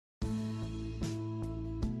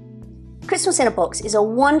Christmas in a Box is a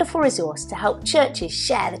wonderful resource to help churches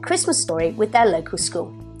share the Christmas story with their local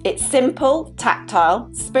school. It's simple, tactile,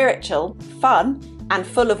 spiritual, fun, and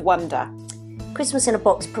full of wonder. Christmas in a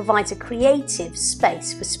Box provides a creative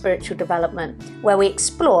space for spiritual development where we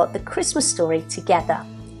explore the Christmas story together.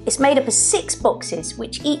 It's made up of 6 boxes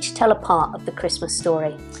which each tell a part of the Christmas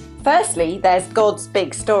story. Firstly, there's God's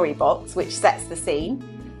big story box, which sets the scene.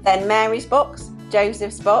 Then Mary's box,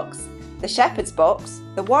 Joseph's box, the shepherd's box,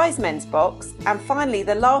 the wise men's box, and finally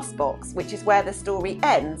the last box, which is where the story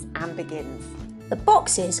ends and begins. The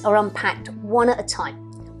boxes are unpacked one at a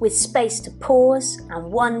time, with space to pause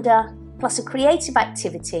and wonder, plus a creative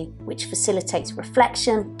activity which facilitates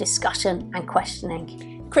reflection, discussion and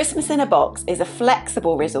questioning. Christmas in a Box is a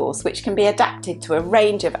flexible resource which can be adapted to a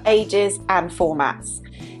range of ages and formats.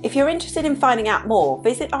 If you're interested in finding out more,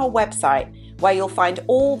 visit our website where you'll find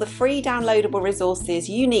all the free downloadable resources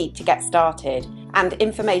you need to get started and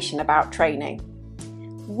information about training.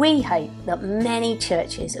 We hope that many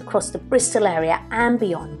churches across the Bristol area and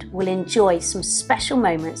beyond will enjoy some special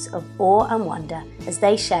moments of awe and wonder as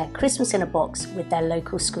they share Christmas in a Box with their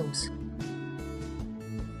local schools.